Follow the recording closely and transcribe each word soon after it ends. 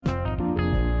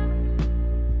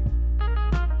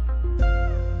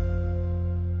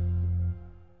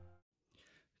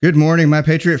Good morning, my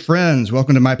Patriot friends.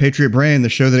 Welcome to My Patriot Brain, the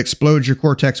show that explodes your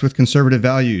cortex with conservative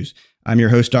values. I'm your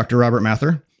host, Dr. Robert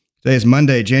Mather. Today is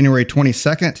Monday, January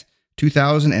 22nd,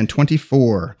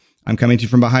 2024. I'm coming to you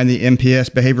from behind the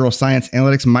MPS Behavioral Science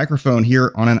Analytics microphone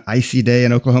here on an icy day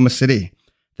in Oklahoma City.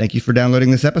 Thank you for downloading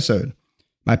this episode.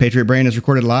 My Patriot Brain is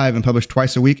recorded live and published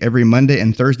twice a week every Monday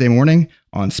and Thursday morning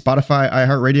on Spotify,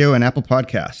 iHeartRadio, and Apple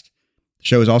Podcast. The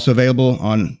show is also available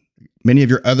on many of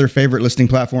your other favorite listening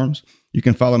platforms. You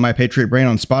can follow My Patriot Brain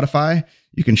on Spotify.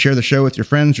 You can share the show with your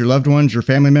friends, your loved ones, your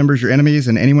family members, your enemies,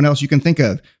 and anyone else you can think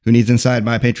of who needs inside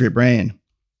My Patriot Brain.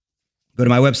 Go to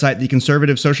my website,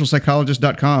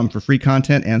 theconservativesocialpsychologist.com, for free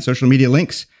content and social media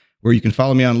links, where you can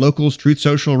follow me on Locals, Truth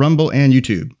Social, Rumble, and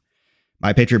YouTube.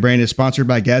 My Patriot Brain is sponsored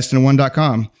by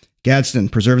Gadsden1.com. Gadsden,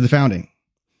 preserve the founding.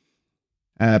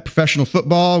 Professional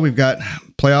football, we've got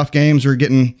playoff games are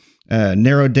getting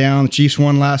narrowed down. The Chiefs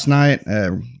won last night.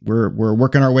 We're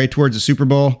working our way towards the Super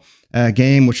Bowl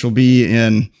game, which will be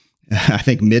in, I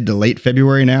think, mid to late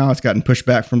February now. It's gotten pushed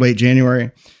back from late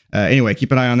January. Anyway,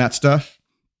 keep an eye on that stuff.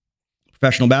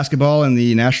 Professional basketball and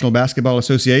the National Basketball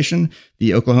Association.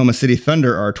 The Oklahoma City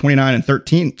Thunder are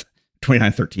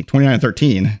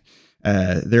 29-13.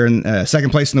 They're in second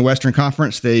place in the Western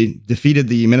Conference. They defeated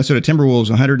the Minnesota Timberwolves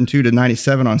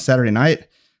 102-97 on Saturday night.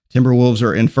 Timberwolves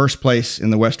are in first place in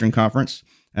the Western Conference.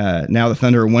 Now the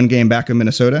Thunder are one game back of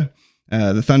Minnesota.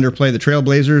 The Thunder play the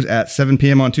Trailblazers at 7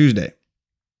 p.m. on Tuesday.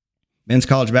 Men's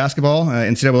college basketball,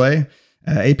 NCAA,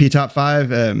 AP Top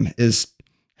 5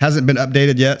 hasn't been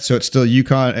updated yet, so it's still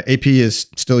UConn. AP is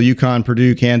still UConn,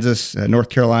 Purdue, Kansas, North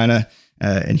Carolina,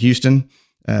 and Houston.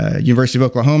 University of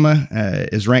Oklahoma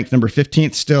is ranked number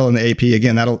 15th still in the AP.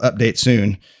 Again, that'll update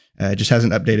soon. It just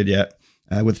hasn't updated yet.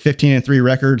 With 15-3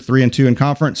 record, 3-2 in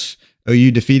conference,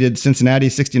 OU defeated Cincinnati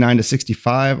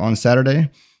 69-65 on Saturday.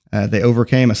 They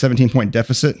overcame a 17-point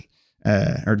deficit,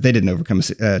 or they didn't overcome.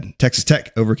 Texas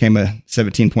Tech overcame a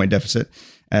 17-point deficit.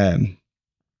 So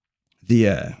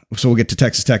we'll get to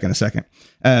Texas Tech in a second.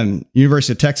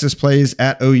 University of Texas plays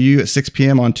at OU at 6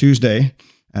 p.m. on Tuesday,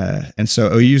 and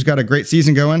so OU's got a great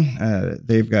season going.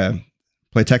 They've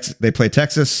play Texas. They play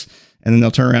Texas. And then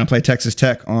they'll turn around and play Texas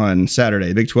Tech on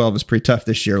Saturday. Big 12 is pretty tough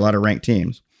this year. A lot of ranked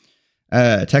teams.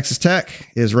 Texas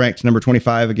Tech is ranked number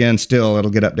 25 again. Still,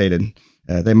 it'll get updated.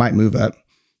 They might move up.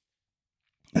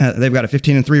 They've got a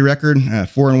 15-3 record,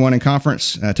 4-1 in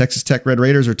conference. Texas Tech Red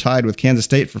Raiders are tied with Kansas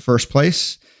State for first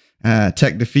place.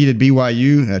 Tech defeated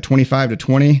BYU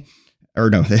 25-20, or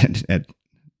no,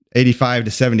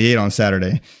 85-78 on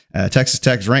Saturday. Texas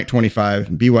Tech's ranked 25.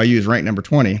 BYU is ranked number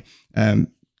 20.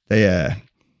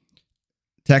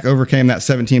 Tech overcame that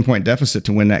 17-point deficit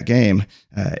to win that game.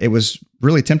 It was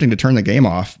really tempting to turn the game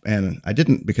off, and I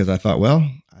didn't, because I thought, well,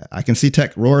 I can see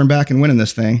Tech roaring back and winning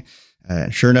this thing.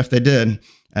 Sure enough, they did.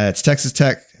 It's Texas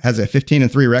Tech has a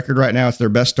 15-3 record right now. It's their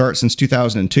best start since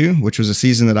 2002, which was a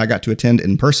season that I got to attend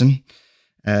in person.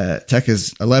 Tech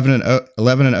is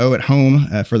 11-0 at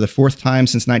home for the fourth time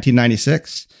since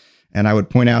 1996. And I would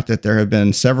point out that there have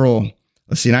been several.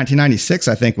 1996,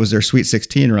 I think, was their Sweet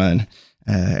 16 run.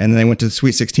 And then they went to the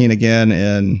Sweet 16 again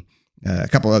in a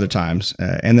couple other times.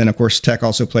 And then, of course, Tech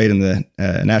also played in the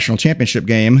national championship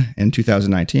game in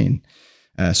 2019.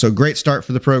 So great start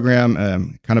for the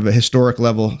program, kind of a historic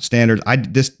level standard.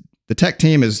 The Tech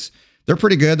team they're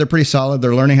pretty good. They're pretty solid.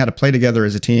 They're learning how to play together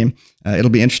as a team. It'll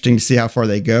be interesting to see how far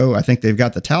they go. I think they've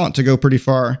got the talent to go pretty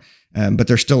far, but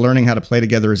they're still learning how to play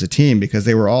together as a team, because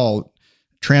they were all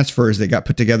transfers that got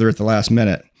put together at the last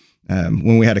minute.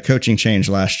 When we had a coaching change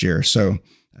last year. So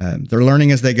they're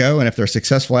learning as they go. And if they're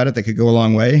successful at it, they could go a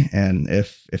long way. And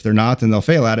if they're not, then they'll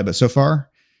fail at it. But so far,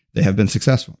 they have been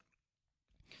successful.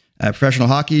 Professional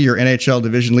hockey, your NHL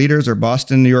division leaders are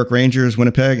Boston, New York Rangers,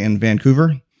 Winnipeg, and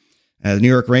Vancouver. The New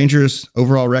York Rangers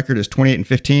overall record is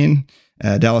 28-15.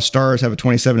 Dallas Stars have a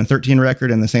 27-13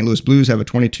 record, and the St. Louis Blues have a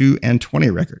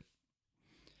 22-20 record.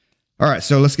 All right,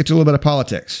 so let's get to a little bit of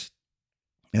politics.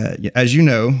 As you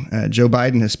know, Joe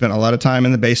Biden has spent a lot of time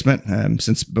in the basement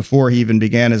since before he even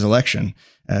began his election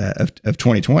of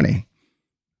 2020.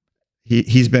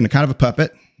 He's been kind of a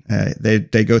puppet.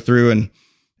 They go through and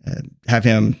have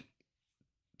him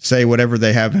say whatever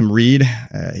they have him read.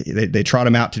 They trot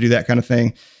him out to do that kind of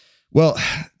thing. Well,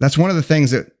 that's one of the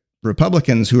things that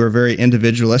Republicans, who are very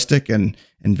individualistic and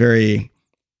very,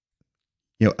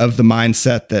 of the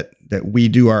mindset that we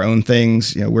do our own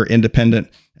things, we're independent.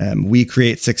 We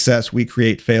create success, we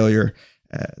create failure,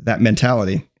 that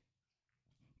mentality.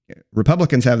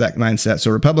 Republicans have that mindset.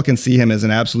 So Republicans see him as an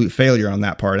absolute failure on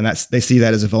that part. And they see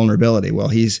that as a vulnerability. Well,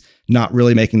 he's not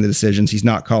really making the decisions. He's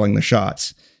not calling the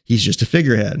shots. He's just a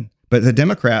figurehead. But the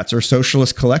Democrats are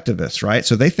socialist collectivists, right?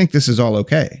 So they think this is all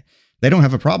okay. They don't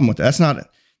have a problem with that.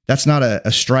 That's not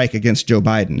a strike against Joe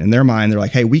Biden. In their mind, they're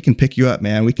like, hey, we can pick you up,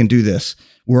 man. We can do this.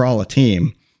 We're all a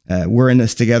team. We're in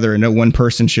this together, and no one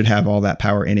person should have all that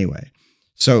power anyway.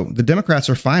 So the Democrats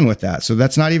are fine with that. So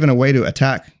that's not even a way to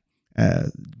attack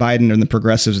Biden and the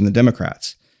progressives and the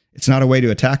Democrats. It's not a way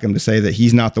to attack him to say that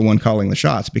he's not the one calling the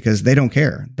shots, because they don't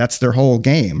care. That's their whole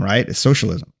game, right? It's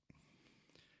socialism.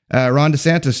 Ron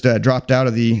DeSantis dropped out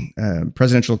of the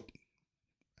presidential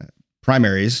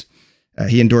primaries.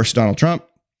 He endorsed Donald Trump.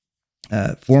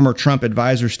 Former Trump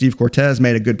advisor Steve Cortes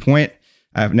made a good point.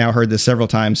 I've now heard this several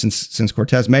times since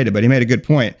Cortes made it, but he made a good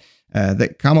point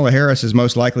that Kamala Harris is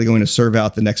most likely going to serve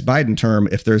out the next Biden term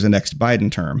if there's a next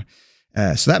Biden term.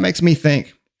 So that makes me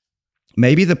think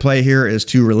maybe the play here is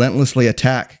to relentlessly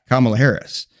attack Kamala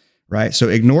Harris, right? So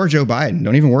ignore Joe Biden.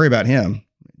 Don't even worry about him.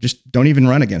 Just don't even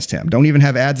run against him. Don't even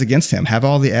have ads against him. Have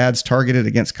all the ads targeted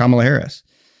against Kamala Harris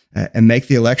and make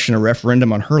the election a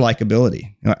referendum on her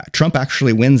likability. Trump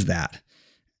actually wins that.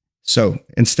 So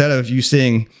instead of you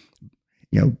seeing,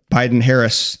 Biden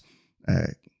Harris,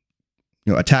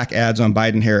 attack ads on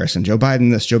Biden Harris and Joe Biden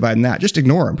this, Joe Biden that, just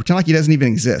ignore him. Pretend like he doesn't even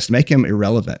exist. Make him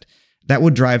irrelevant. That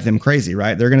would drive them crazy,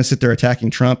 right? They're going to sit there attacking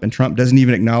Trump, and Trump doesn't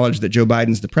even acknowledge that Joe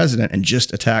Biden's the president and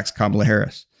just attacks Kamala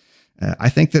Harris. I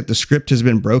think that the script has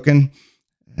been broken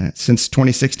since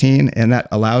 2016, and that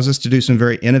allows us to do some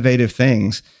very innovative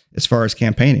things as far as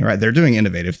campaigning, right? They're doing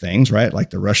innovative things, right? Like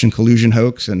the Russian collusion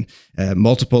hoax and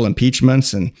multiple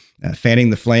impeachments and fanning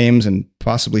the flames and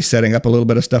possibly setting up a little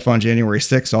bit of stuff on January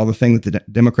 6th, all the things that the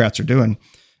Democrats are doing.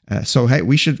 So, hey,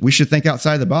 we should think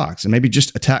outside the box and maybe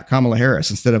just attack Kamala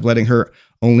Harris instead of letting her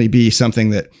only be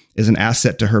something that is an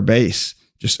asset to her base.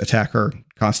 Just attack her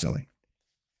constantly.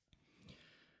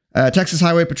 Texas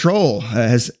Highway Patrol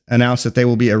has announced that they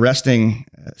will be arresting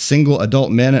single adult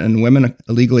men and women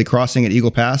illegally crossing at Eagle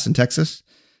Pass in Texas.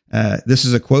 This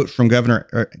is a quote from Governor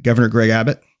Greg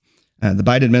Abbott. The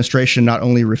Biden administration not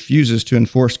only refuses to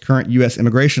enforce current U.S.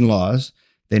 immigration laws,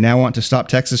 they now want to stop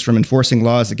Texas from enforcing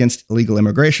laws against illegal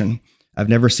immigration. I've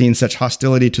never seen such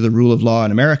hostility to the rule of law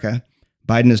in America.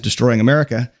 Biden is destroying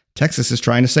America. Texas is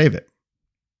trying to save it.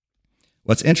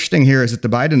 What's interesting here is that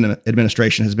the Biden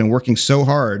administration has been working so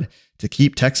hard to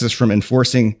keep Texas from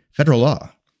enforcing federal law.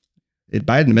 The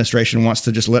Biden administration wants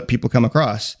to just let people come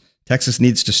across. Texas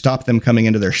needs to stop them coming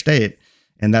into their state.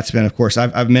 And that's been, of course,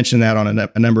 I've mentioned that on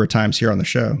a number of times here on the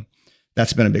show.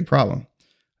 That's been a big problem.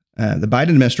 The Biden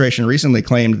administration recently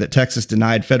claimed that Texas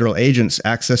denied federal agents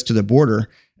access to the border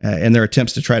in their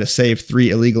attempts to try to save 3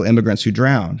 illegal immigrants who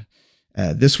drowned.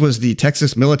 This was the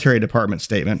Texas Military Department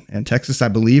statement, and Texas, I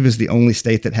believe, is the only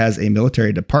state that has a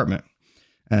military department.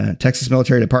 Texas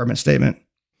Military Department statement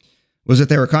was that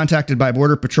they were contacted by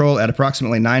Border Patrol at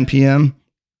approximately 9 p.m.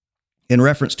 in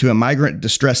reference to a migrant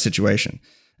distress situation.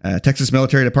 Texas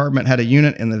Military Department had a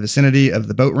unit in the vicinity of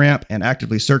the boat ramp and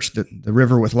actively searched the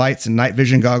river with lights and night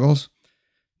vision goggles.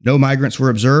 No migrants were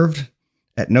observed.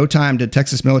 At no time did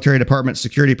Texas Military Department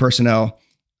security personnel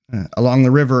along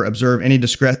the river observe any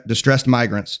distressed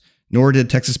migrants, nor did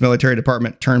Texas Military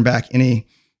Department turn back any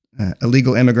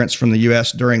illegal immigrants from the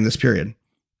U.S. during this period.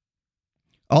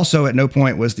 Also, at no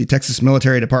point was the Texas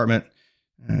Military Department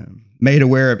made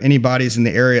aware of any bodies in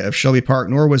the area of Shelby Park,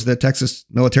 nor was the Texas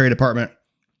Military Department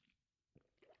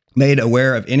made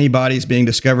aware of any bodies being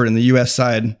discovered in the U.S.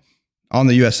 side, on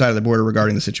the U.S. side of the border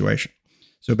regarding the situation.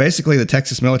 So basically, the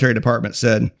Texas Military Department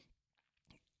said,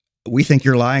 we think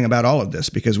you're lying about all of this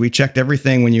because we checked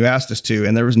everything when you asked us to,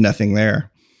 and there was nothing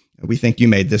there. We think you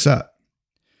made this up.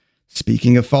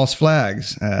 Speaking of false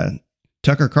flags,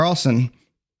 Tucker Carlson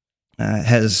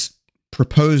has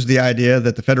proposed the idea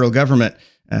that the federal government,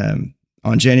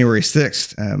 on January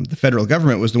 6th, the federal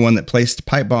government was the one that placed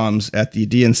pipe bombs at the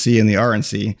DNC and the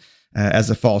RNC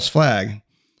as a false flag.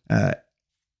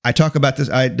 I talk about this.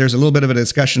 There's a little bit of a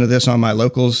discussion of this on my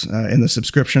locals in the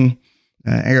subscription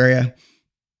area.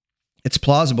 It's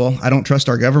plausible. I don't trust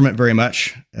our government very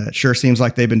much. It sure seems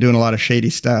like they've been doing a lot of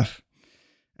shady stuff.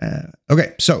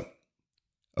 Okay, so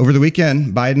over the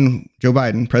weekend, President Joe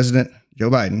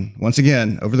Biden, once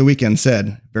again, over the weekend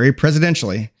said, very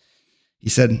presidentially, he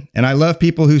said, and I love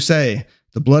people who say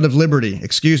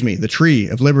the tree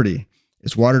of liberty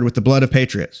is watered with the blood of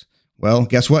patriots. Well,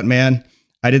 guess what, man?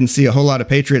 I didn't see a whole lot of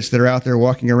patriots that are out there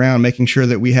walking around making sure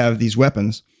that we have these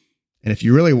weapons. And if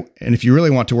you really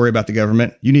want to worry about the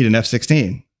government, you need an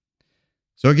F-16.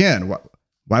 So again,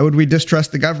 why would we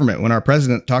distrust the government when our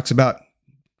president talks about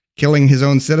killing his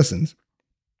own citizens?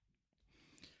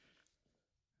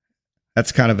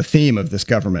 That's kind of a theme of this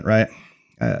government, right?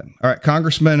 All right,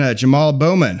 Congressman Jamal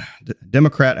Bowman,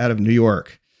 Democrat out of New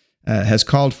York. has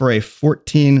called for a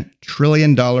 $14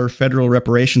 trillion federal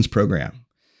reparations program.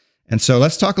 And so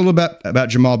let's talk a little bit about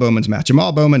Jamal Bowman's math.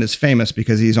 Jamal Bowman is famous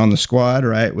because he's on the squad,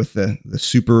 right, with the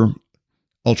super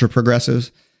ultra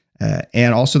progressives,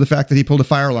 and also the fact that he pulled a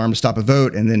fire alarm to stop a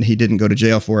vote and then he didn't go to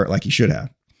jail for it like he should have.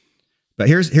 But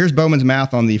here's Bowman's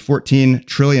math on the $14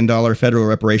 trillion federal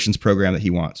reparations program that he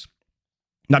wants.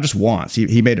 Not just wants,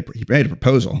 he made a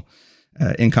proposal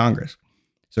in Congress.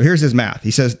 So here's his math.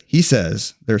 He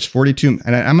says there's 42,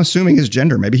 and I'm assuming his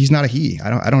gender. Maybe he's not a he.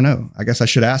 I don't know. I guess I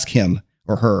should ask him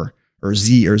or her or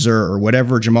Z or Zer or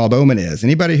whatever Jamal Bowman is.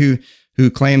 Anybody who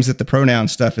claims that the pronoun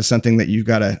stuff is something that you've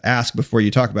got to ask before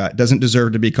you talk about it doesn't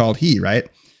deserve to be called he, right?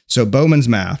 So Bowman's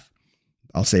math,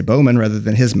 I'll say Bowman rather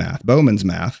than his math. Bowman's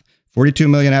math, 42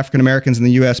 million African Americans in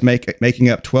the U.S. making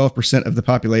up 12% of the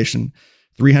population,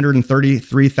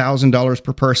 $333,000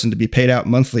 per person to be paid out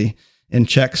monthly in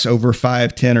checks over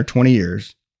 5, 10, or 20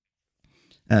 years.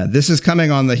 This is coming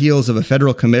on the heels of a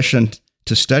federal commission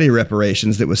to study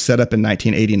reparations that was set up in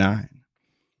 1989.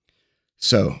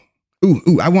 So,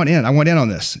 I want in on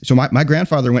this. So my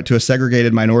grandfather went to a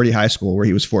segregated minority high school where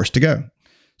he was forced to go.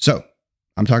 So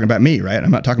I'm talking about me, right? I'm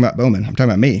not talking about Bowman. I'm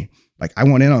talking about me. Like, I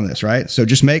want in on this, right? So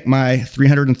just make my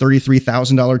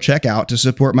 $333,000 check out to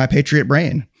support my Patriot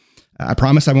Brain. I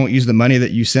promise I won't use the money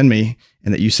that you send me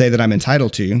and that you say that I'm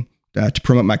entitled to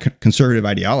promote my conservative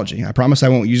ideology. I promise I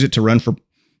won't use it to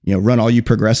run all you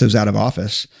progressives out of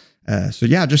office. So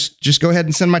yeah, just go ahead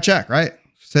and send my check, right?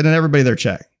 Send everybody their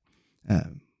check.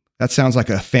 That sounds like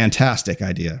a fantastic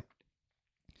idea.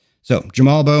 So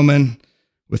Jamal Bowman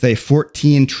with a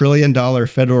 $14 trillion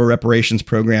federal reparations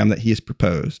program that he has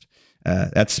proposed.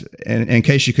 That's in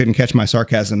case you couldn't catch my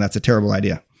sarcasm, that's a terrible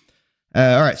idea.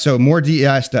 All right, so more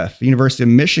DEI stuff. The University of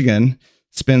Michigan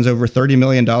spends over $30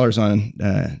 million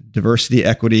on diversity,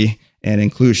 equity, and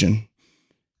inclusion.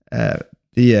 That's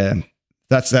in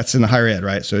the higher ed,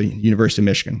 right? So University of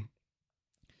Michigan.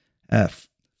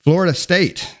 Florida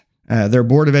State, their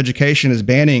Board of Education is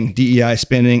banning DEI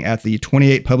spending at the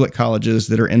 28 public colleges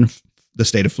that are in the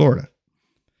state of Florida.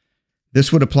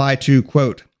 This would apply to,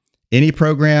 quote, any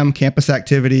program, campus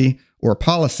activity, or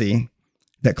policy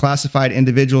that classified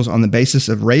individuals on the basis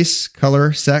of race,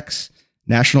 color, sex,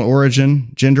 national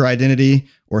origin, gender identity,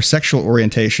 or sexual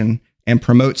orientation, and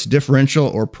promotes differential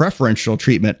or preferential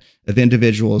treatment of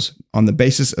individuals on the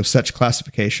basis of such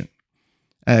classification.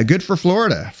 Good for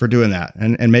Florida for doing that,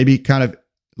 and maybe kind of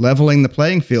leveling the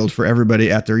playing field for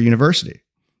everybody at their universities,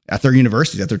 at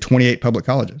their 28 public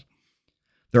colleges.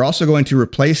 They're also going to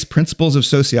replace Principles of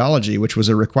Sociology, which was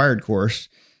a required course,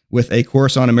 with a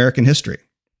course on American history.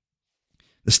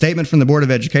 The statement from the Board of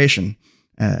Education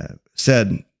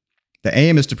said, the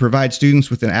aim is to provide students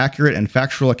with an accurate and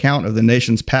factual account of the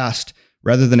nation's past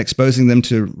rather than exposing them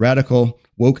to radical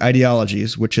woke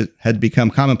ideologies, which had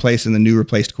become commonplace in the new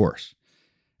replaced course.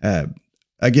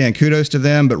 Again, kudos to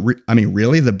them, but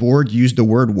really, the board used the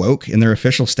word woke in their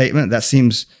official statement. That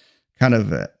seems kind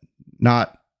of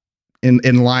not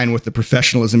in line with the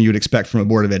professionalism you would expect from a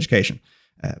Board of Education.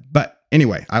 But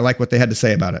anyway, I like what they had to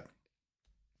say about it.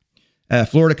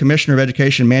 Florida Commissioner of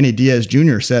Education Manny Diaz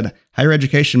Jr. said, higher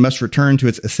education must return to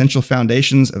its essential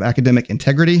foundations of academic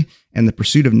integrity and the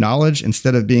pursuit of knowledge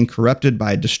instead of being corrupted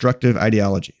by destructive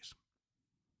ideologies.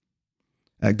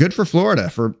 Good for Florida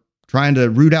for trying to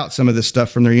root out some of this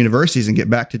stuff from their universities and get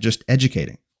back to just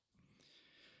educating.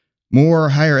 More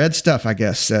higher ed stuff, I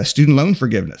guess. Student loan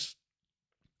forgiveness.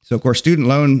 So, of course, student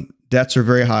loan debts are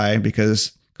very high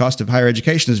because cost of higher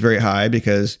education is very high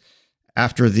because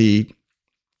after the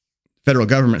federal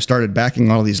government started backing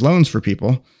all of these loans for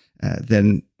people,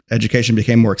 then education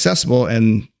became more accessible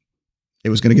and it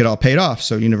was going to get all paid off.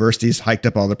 So universities hiked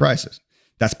up all the prices.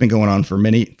 That's been going on for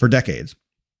decades.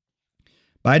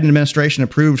 Biden administration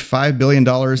approved $5 billion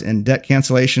in debt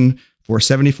cancellation for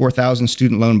 74,000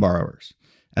 student loan borrowers.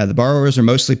 The borrowers are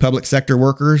mostly public sector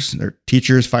workers. They're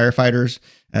teachers, firefighters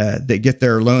that get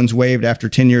their loans waived after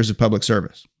 10 years of public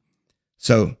service.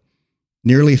 So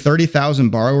nearly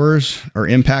 30,000 borrowers are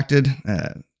impacted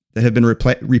that have been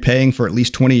repaying for at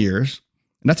least 20 years.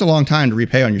 And that's a long time to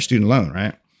repay on your student loan,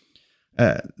 right?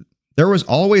 There was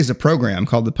always a program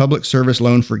called the Public Service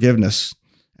Loan Forgiveness.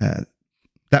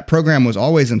 That program was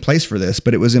always in place for this,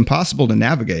 but it was impossible to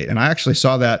navigate. And I actually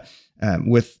saw that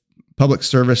with public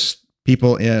service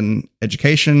people in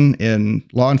education, in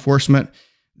law enforcement,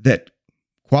 that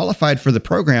qualified for the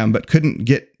program, but couldn't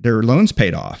get their loans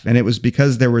paid off. And it was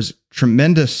because there was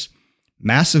tremendous,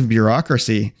 massive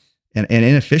bureaucracy and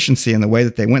inefficiency in the way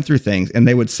that they went through things. And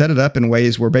they would set it up in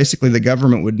ways where basically the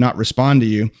government would not respond to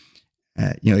you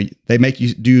They make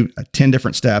you do 10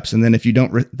 different steps. And then if you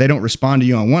they don't respond to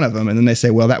you on one of them. And then they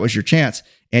say, well, that was your chance.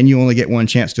 And you only get one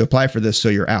chance to apply for this. So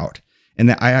you're out. And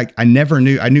that I never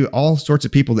knew. I knew all sorts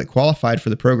of people that qualified for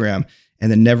the program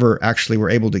and then never actually were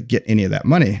able to get any of that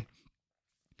money.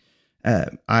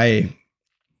 Congresswoman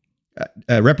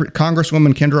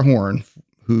Kendra Horn,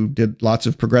 who did lots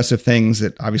of progressive things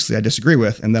that obviously I disagree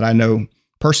with and that I know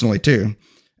personally too.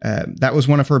 That was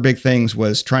one of her big things,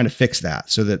 was trying to fix that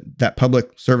so that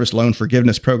public service loan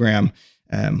forgiveness program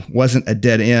wasn't a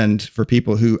dead end for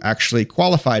people who actually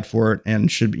qualified for it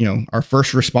and should, our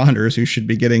first responders who should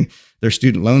be getting their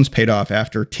student loans paid off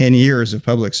after 10 years of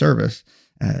public service.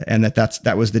 And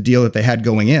that was the deal that they had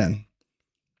going in.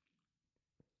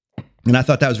 And I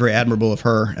thought that was very admirable of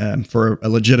her for a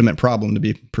legitimate problem to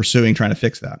be pursuing, trying to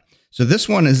fix that. So this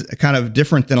one is kind of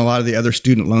different than a lot of the other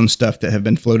student loan stuff that have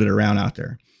been floated around out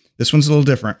there. This one's a little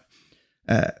different.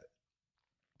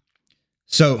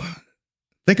 So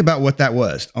think about what that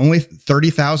was. Only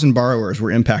 30,000 borrowers were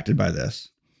impacted by this,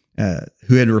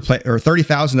 who had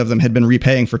 30,000 of them had been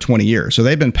repaying for 20 years. So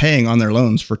they've been paying on their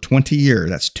loans for 20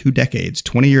 years. That's 2 decades.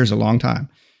 20 years, a long time.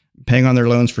 Paying on their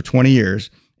loans for 20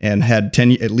 years and had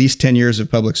at least 10 years of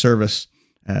public service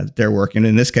they're working.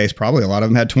 In this case, probably a lot of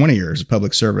them had 20 years of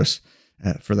public service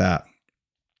for that.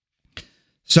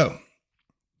 So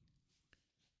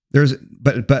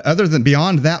but other than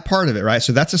beyond that part of it, right?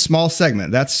 So that's a small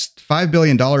segment. That's $5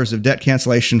 billion of debt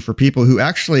cancellation for people who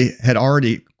actually had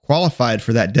already qualified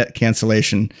for that debt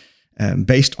cancellation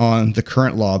based on the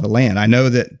current law of the land. I know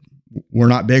that we're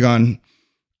not big on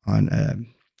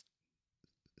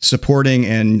supporting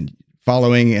and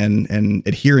following and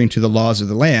adhering to the laws of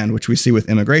the land, which we see with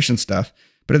immigration stuff.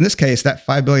 But in this case, that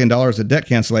 $5 billion of debt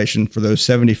cancellation for those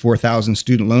 74,000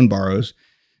 student loan borrowers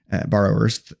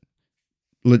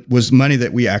was money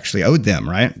that we actually owed them,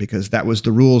 right? Because that was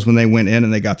the rules when they went in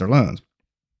and they got their loans.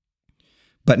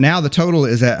 But now the total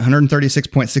is at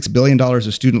 $136.6 billion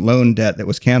of student loan debt that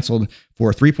was canceled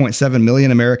for 3.7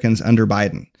 million Americans under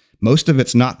Biden. Most of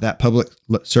it's not that public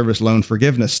service loan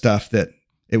forgiveness stuff, that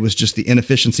it was just the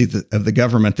inefficiency of the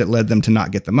government that led them to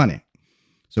not get the money.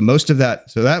 So most of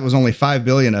that, so that was only $5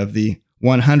 billion of the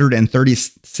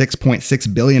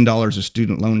 $136.6 billion of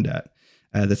student loan debt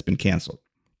that's been canceled.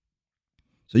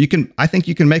 So I think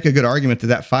you can make a good argument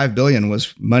that $5 billion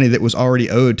was money that was already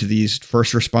owed to these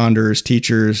first responders,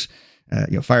 teachers,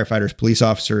 firefighters, police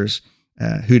officers,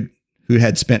 who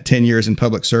had spent 10 years in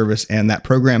public service, and that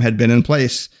program had been in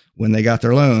place when they got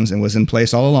their loans and was in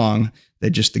place all along.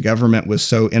 The government was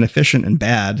so inefficient and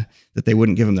bad that they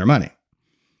wouldn't give them their money.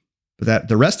 But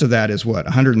the rest of that is what?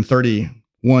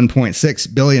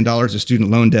 $131.6 billion of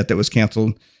student loan debt that was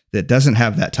canceled that doesn't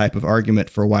have that type of argument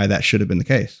for why that should have been the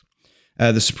case.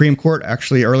 The Supreme Court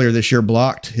actually earlier this year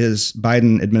blocked his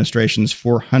Biden administration's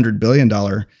 $400 billion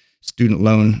student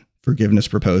loan forgiveness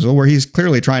proposal, where he's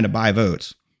clearly trying to buy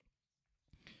votes.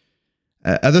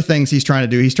 Other things he's trying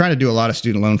to do a lot of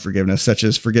student loan forgiveness, such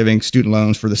as forgiving student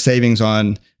loans for the savings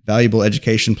on valuable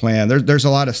education plan. There's a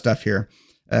lot of stuff here.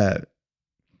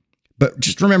 But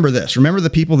just remember this. Remember, the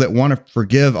people that want to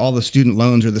forgive all the student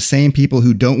loans are the same people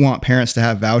who don't want parents to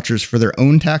have vouchers for their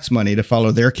own tax money to follow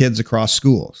their kids across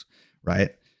schools, right?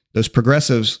 Those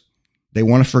progressives, they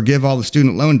want to forgive all the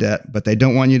student loan debt, but they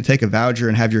don't want you to take a voucher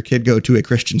and have your kid go to a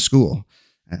Christian school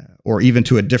or even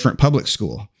to a different public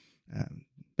school.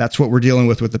 That's what we're dealing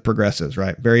with the progressives,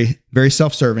 right? Very, very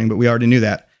self-serving, but we already knew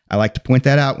that. I like to point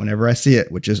that out whenever I see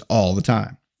it, which is all the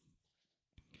time.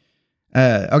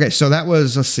 Okay, so that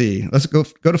was, let's go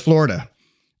to Florida.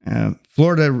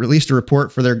 Florida released a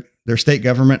report for their state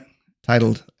government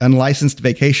titled Unlicensed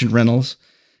Vacation Rentals,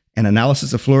 an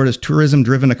Analysis of Florida's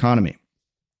Tourism-Driven Economy.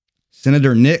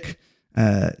 Senator Nick,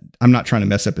 I'm not trying to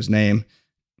mess up his name,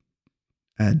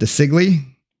 DiCeglie,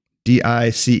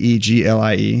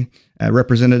 DiCeglie,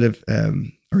 representative,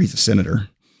 or he's a senator.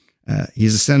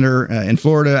 He's a senator in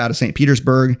Florida out of St.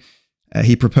 Petersburg.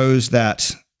 He proposed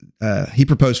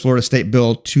Florida State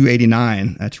Bill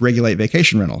 289 to regulate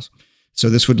vacation rentals. So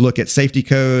this would look at safety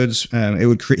codes.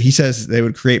 He says they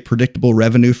would create predictable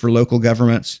revenue for local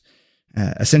governments.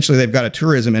 Essentially, they've got a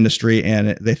tourism industry, and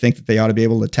they think that they ought to be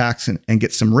able to tax and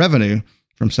get some revenue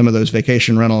from some of those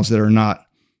vacation rentals that are not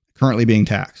currently being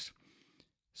taxed.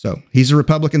 So he's a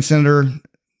Republican senator,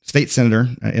 state senator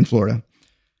in Florida.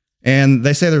 And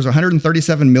they say there's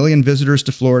 137 million visitors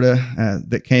to Florida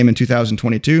that came in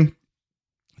 2022.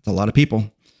 That's a lot of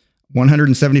people.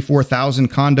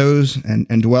 174,000 condos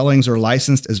and dwellings are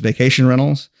licensed as vacation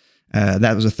rentals.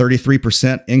 That was a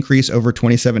 33% increase over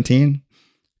 2017.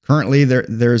 Currently,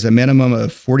 there's a minimum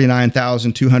of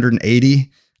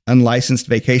 49,280 unlicensed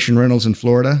vacation rentals in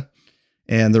Florida.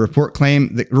 And the report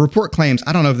claims,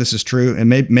 I don't know if this is true, and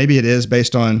maybe it is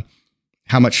based on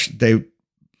how much they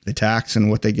tax and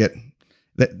what they get.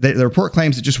 The report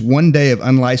claims that just one day of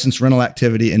unlicensed rental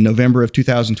activity in November of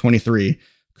 2023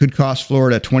 could cost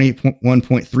Florida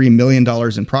 $21.3 million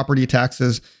in property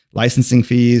taxes, licensing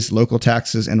fees, local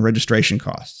taxes, and registration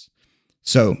costs.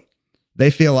 So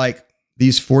they feel like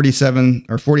these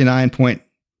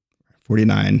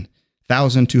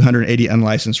 49,280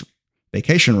 unlicensed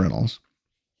vacation rentals,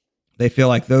 they feel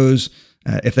like those,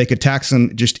 if they could tax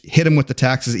them, just hit them with the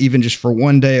taxes, even just for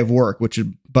one day of work, which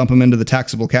would bump them into the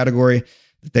taxable category,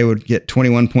 that they would get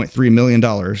 $21.3 million.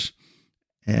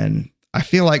 And I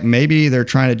feel like maybe they're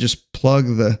trying to just plug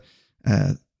the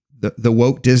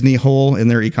woke Disney hole in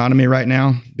their economy right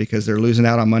now because they're losing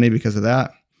out on money because of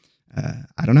that.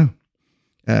 I don't know.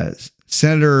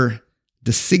 Senator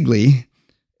DeSigley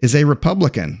is a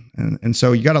Republican. And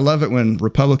so you got to love it when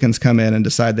Republicans come in and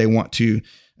decide they want to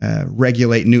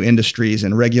regulate new industries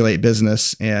and regulate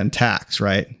business and tax,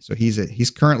 right? So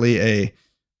he's currently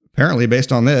apparently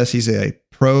based on this, he's a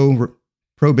pro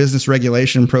business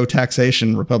regulation, pro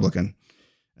taxation Republican.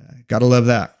 Got to love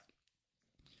that.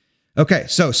 Okay,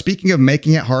 so speaking of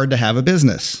making it hard to have a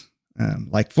business,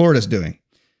 like Florida's doing.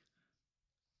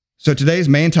 So today's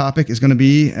main topic is going to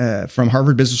be from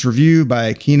Harvard Business Review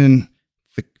by Keenan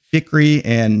Fikri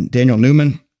and Daniel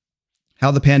Newman,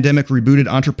 how the pandemic rebooted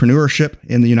entrepreneurship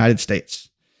in the United States.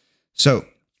 So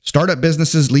startup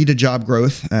businesses lead to job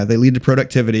growth. They lead to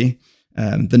productivity.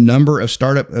 The number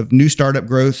of new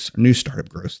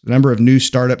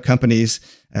startup companies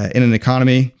in an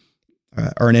economy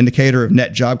are an indicator of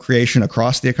net job creation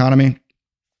across the economy.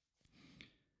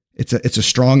 It's a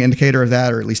strong indicator of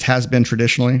that, or at least has been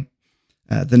traditionally.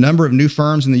 The number of new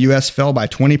firms in the U.S. fell by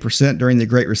 20% during the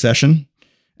Great Recession.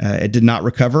 It did not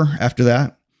recover after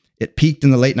that. It peaked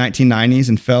in the late 1990s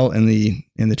and fell in the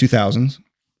 2000s.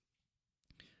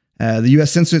 The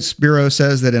U.S. Census Bureau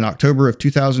says that in October of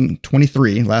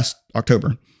 2023, last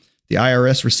October, the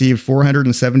IRS received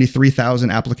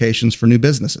 473,000 applications for new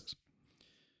businesses.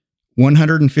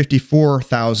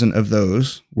 154,000 of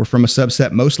those were from a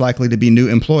subset most likely to be new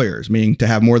employers, meaning to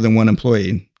have more than one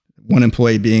employee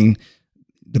being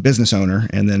the business owner.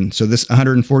 And then, so this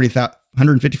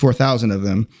 154,000 of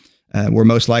them were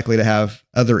most likely to have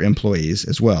other employees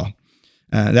as well.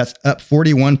 That's up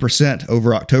 41%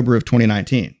 over October of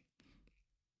 2019.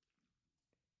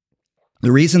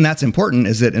 The reason that's important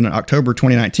is that in October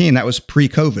 2019, that was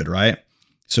pre-COVID, right?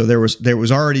 So there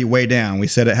was already way down. We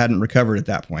said it hadn't recovered at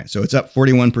that point. So it's up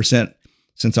 41%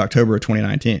 since October of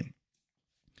 2019.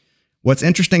 What's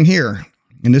interesting here,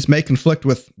 and this may conflict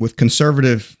with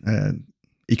conservative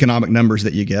economic numbers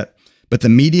that you get, but the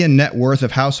median net worth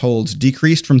of households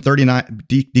decreased by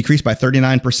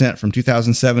 39% from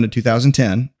 2007 to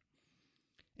 2010,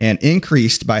 and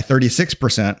increased by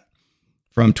 36%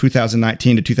 from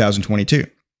 2019 to 2022.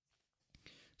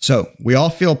 So we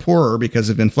all feel poorer because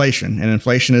of inflation, and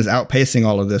inflation is outpacing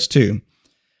all of this too.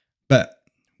 But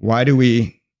why do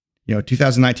we,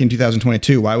 2019,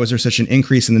 2022, why was there such an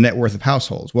increase in the net worth of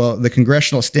households? Well, the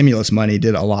congressional stimulus money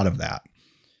did a lot of that.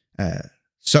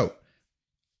 So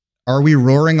are we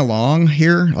roaring along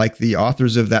here like the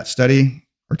authors of that study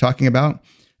are talking about?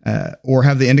 Or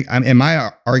have and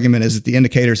my argument is that the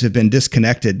indicators have been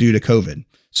disconnected due to COVID.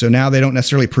 So now they don't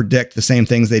necessarily predict the same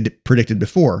things they predicted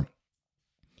before.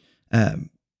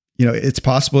 It's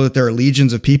possible that there are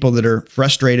legions of people that are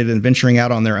frustrated and venturing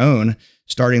out on their own,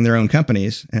 starting their own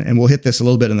companies. And we'll hit this a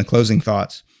little bit in the closing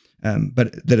thoughts.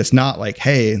 But that it's not like,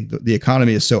 hey, the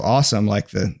economy is so awesome, like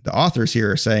the authors here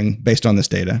are saying based on this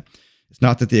data. It's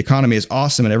not that the economy is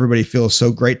awesome and everybody feels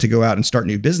so great to go out and start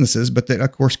new businesses, but that,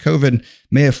 of course, COVID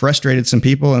may have frustrated some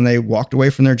people and they walked away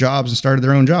from their jobs and started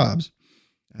their own jobs.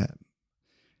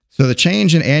 So the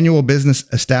change in annual business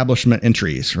establishment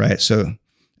entries, right? So,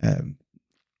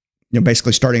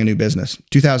 basically starting a new business,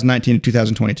 2019 to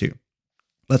 2022.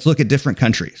 Let's look at different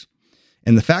countries.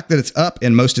 And the fact that it's up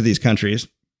in most of these countries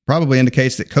probably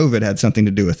indicates that COVID had something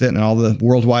to do with it and all the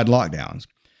worldwide lockdowns.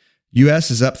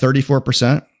 US is up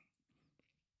 34%.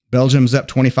 Belgium's up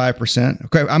 25%.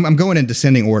 Okay, I'm going in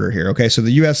descending order here. Okay, so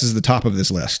the US is the top of this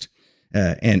list.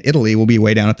 And Italy will be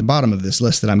way down at the bottom of this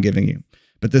list that I'm giving you.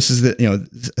 But this is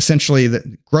essentially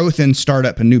the growth in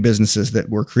startup and new businesses that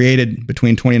were created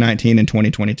between 2019 and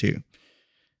 2022.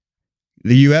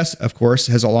 The US, of course,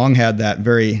 has long had that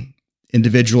very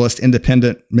individualist,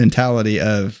 independent mentality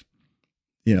of,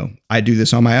 I do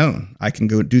this on my own. I can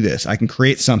go do this. I can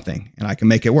create something and I can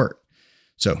make it work.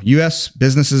 So US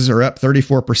businesses are up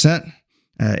 34%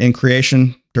 in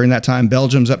creation during that time.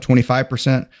 Belgium's up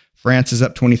 25%. France is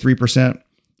up 23%.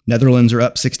 Netherlands are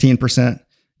up 16%.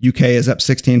 UK is up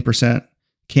 16%.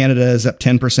 Canada is up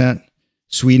 10%.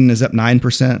 Sweden is up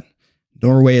 9%.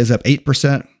 Norway is up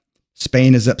 8%.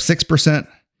 Spain is up 6%.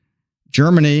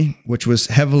 Germany, which was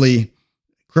heavily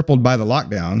crippled by the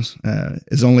lockdowns,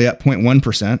 is only up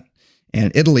 0.1%.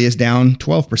 And Italy is down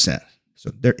 12%.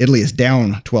 So Italy is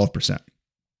down 12%.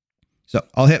 So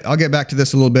I'll get back to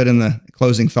this a little bit in the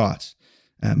closing thoughts.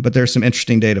 But there's some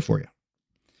interesting data for you.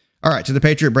 All right, to the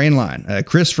Patriot Brain line.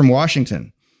 Chris from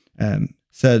Washington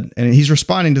said, and he's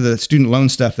responding to the student loan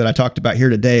stuff that I talked about here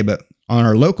today, but on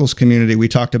our locals community, we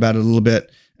talked about it a little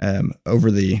bit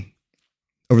over the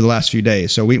last few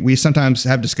days. So we sometimes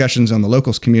have discussions on the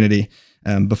locals community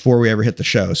before we ever hit the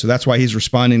show. So that's why he's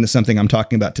responding to something I'm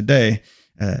talking about today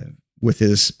with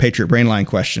his Patriot Brain line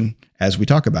question as we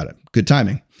talk about it. Good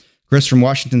timing. Chris from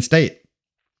Washington State.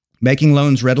 Making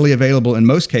loans readily available in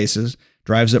most cases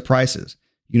drives up prices.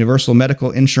 Universal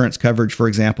medical insurance coverage, for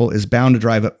example, is bound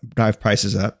to drive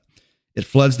prices up. It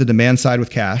floods the demand side with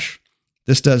cash.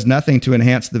 This does nothing to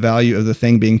enhance the value of the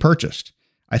thing being purchased.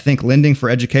 I think lending for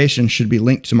education should be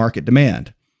linked to market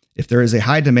demand. If there is a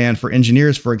high demand for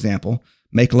engineers, for example,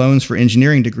 make loans for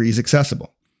engineering degrees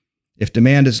accessible. If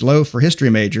demand is low for history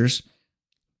majors,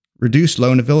 reduce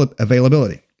loan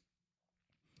availability.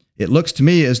 It looks to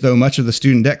me as though much of the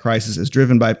student debt crisis is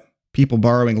driven by people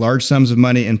borrowing large sums of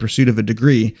money in pursuit of a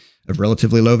degree of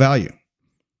relatively low value.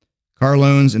 Car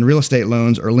loans and real estate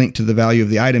loans are linked to the value of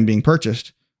the item being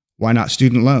purchased. Why not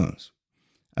student loans?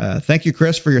 Thank you,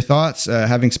 Chris, for your thoughts.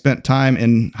 Having spent time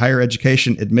in higher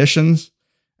education admissions,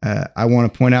 I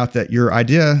want to point out that your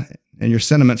idea and your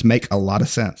sentiments make a lot of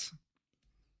sense.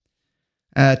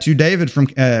 To David from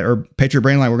or Patriot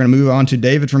Brain Line, we're going to move on to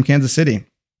David from Kansas City.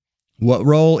 What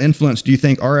role, influence do you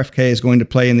think RFK is going to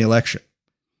play in the election?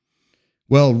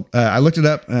 Well, I looked it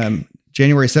up.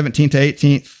 January 17th to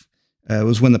 18th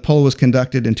was when the poll was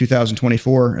conducted in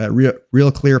 2024.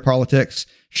 Real Clear Politics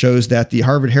shows that the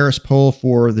Harvard-Harris poll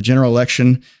for the general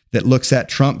election that looks at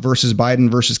Trump versus Biden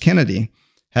versus Kennedy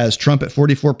has Trump at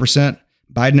 44%,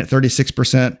 Biden at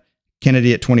 36%,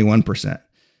 Kennedy at 21%.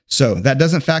 So that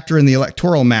doesn't factor in the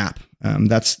electoral map.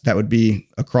 That would be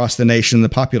across the nation, the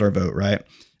popular vote, right?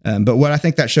 But what I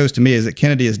think that shows to me is that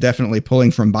Kennedy is definitely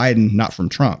pulling from Biden, not from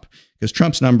Trump, because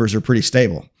Trump's numbers are pretty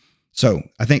stable. So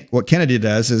I think what Kennedy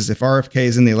does is if RFK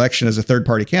is in the election as a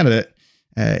third-party candidate,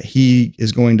 he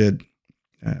is going to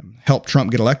help Trump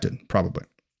get elected, probably.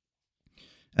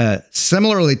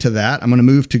 Similarly to that, I'm going to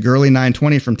move to Girly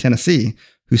 920 from Tennessee,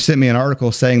 who sent me an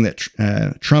article saying that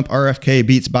Trump RFK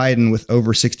beats Biden with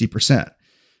over 60%.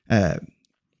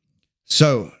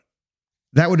 So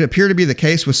that would appear to be the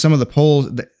case with some of the polls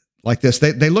like this.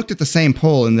 They looked at the same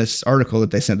poll in this article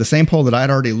that they sent, the same poll that I'd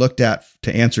already looked at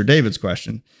to answer David's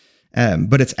question,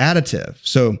 but it's additive.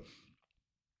 So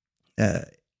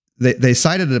they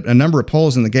cited a number of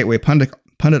polls in the Gateway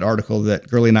Pundit article that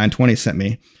Girly 920 sent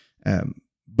me,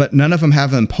 but none of them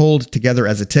have them polled together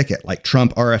as a ticket, like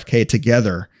Trump RFK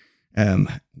together.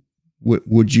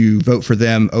 Would you vote for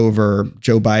them over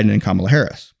Joe Biden and Kamala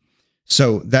Harris?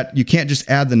 So that you can't just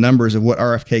add the numbers of what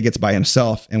RFK gets by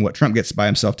himself and what Trump gets by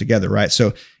himself together, right?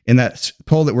 So in that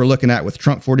poll that we're looking at with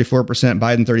Trump 44%,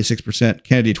 Biden 36%,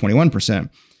 Kennedy 21%,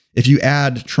 if you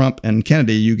add Trump and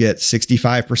Kennedy, you get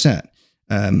 65%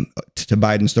 to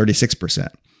Biden's 36%.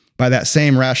 By that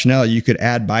same rationale, you could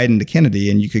add Biden to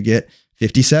Kennedy and you could get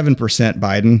 57%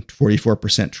 Biden,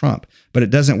 44% Trump. But it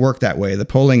doesn't work that way. The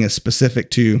polling is specific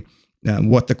to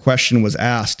what the question was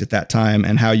asked at that time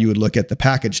and how you would look at the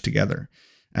package together.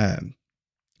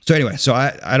 So anyway, so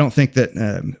I don't think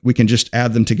that we can just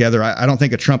add them together. I don't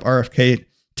think a Trump RFK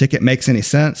ticket makes any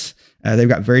sense. They've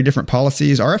got very different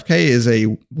policies. RFK is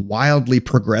a wildly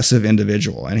progressive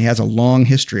individual, and he has a long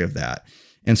history of that.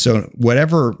 And so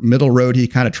whatever middle road he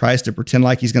kind of tries to pretend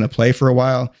like he's going to play for a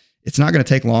while, it's not going to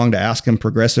take long to ask him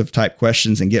progressive type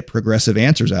questions and get progressive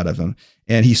answers out of him.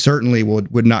 And he certainly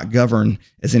would not govern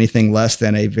as anything less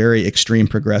than a very extreme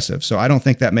progressive. So I don't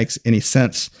think that makes any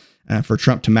sense for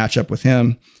Trump to match up with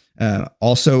him.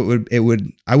 Also, I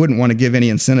wouldn't want to give any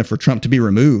incentive for Trump to be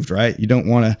removed, right? You don't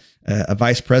want a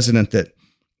vice president that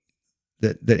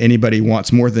anybody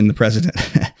wants more than the president.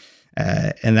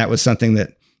 And that was something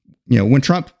that, when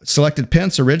Trump selected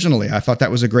Pence originally, I thought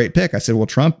that was a great pick. I said, well,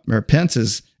 Pence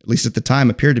is, at least at the time,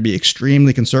 appeared to be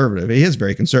extremely conservative. He is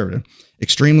very conservative,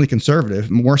 extremely conservative,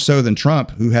 more so than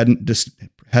Trump, who hadn't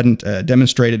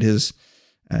demonstrated his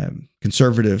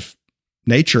conservative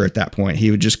nature at that point.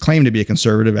 He would just claim to be a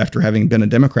conservative after having been a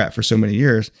Democrat for so many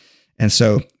years. And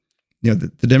so,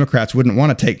 the Democrats wouldn't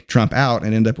want to take Trump out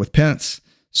and end up with Pence.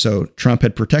 So Trump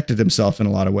had protected himself in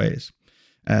a lot of ways.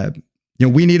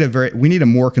 we need a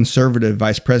more conservative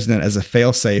vice president as a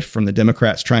failsafe from the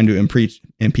Democrats trying to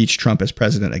impeach Trump as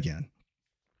president again.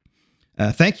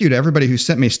 Thank you to everybody who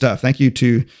sent me stuff. Thank you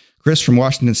to Chris from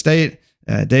Washington State,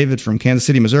 David from Kansas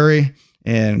City, Missouri,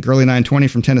 and Girly 920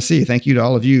 from Tennessee. Thank you to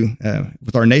all of you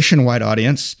with our nationwide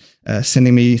audience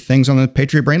sending me things on the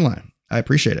Patriot Brain line. I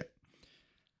appreciate it.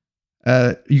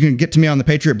 You can get to me on the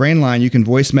Patriot Brain line. You can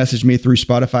voice message me through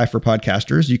Spotify for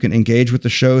podcasters. You can engage with the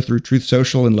show through Truth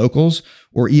Social and Locals,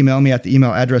 or email me at the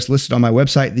email address listed on my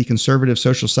website,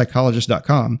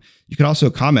 theconservativesocialpsychologist.com. You can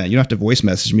also comment. You don't have to voice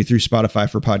message me through Spotify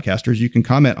for podcasters. You can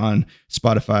comment on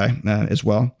Spotify as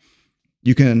well.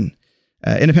 You can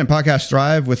independent podcasts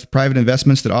thrive with private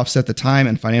investments that offset the time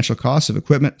and financial costs of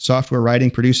equipment, software,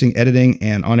 writing, producing, editing,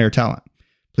 and on-air talent.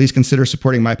 Please consider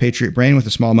supporting My Patriot Brain with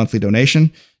a small monthly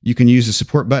donation. You can use the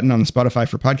support button on the Spotify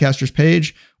for Podcasters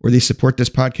page or the support this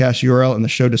podcast URL in the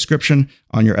show description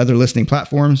on your other listening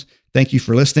platforms. Thank you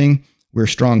for listening. We're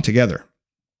strong together.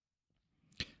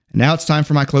 Now it's time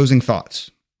for my closing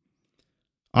thoughts.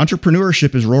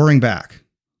 Entrepreneurship is roaring back.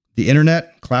 The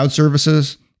internet, cloud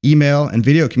services, email, and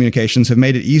video communications have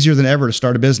made it easier than ever to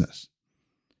start a business.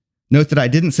 Note that I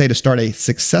didn't say to start a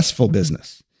successful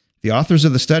business. The authors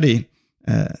of the study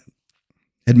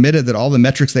admitted that all the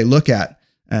metrics they look at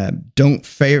don't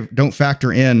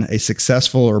factor in a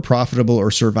successful or profitable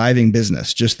or surviving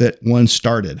business, just that one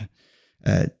started.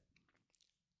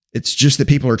 It's just that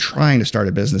people are trying to start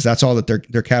a business. That's all that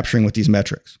they're capturing with these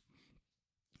metrics.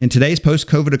 In today's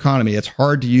post-COVID economy, it's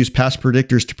hard to use past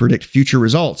predictors to predict future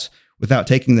results without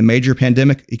taking the major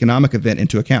pandemic economic event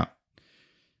into account.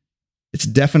 It's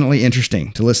definitely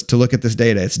interesting to look at this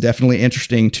data. It's definitely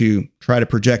interesting to try to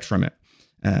project from it.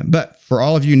 But for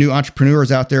all of you new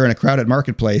entrepreneurs out there in a crowded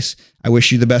marketplace, I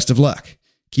wish you the best of luck.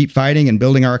 Keep fighting and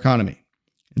building our economy.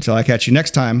 Until I catch you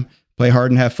next time, play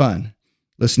hard and have fun.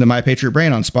 Listen to My Patriot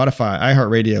Brain on Spotify,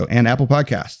 iHeartRadio, and Apple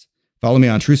Podcasts. Follow me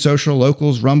on Truth Social,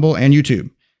 Locals, Rumble, and YouTube.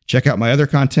 Check out my other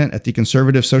content at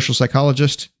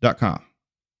theconservativesocialpsychologist.com.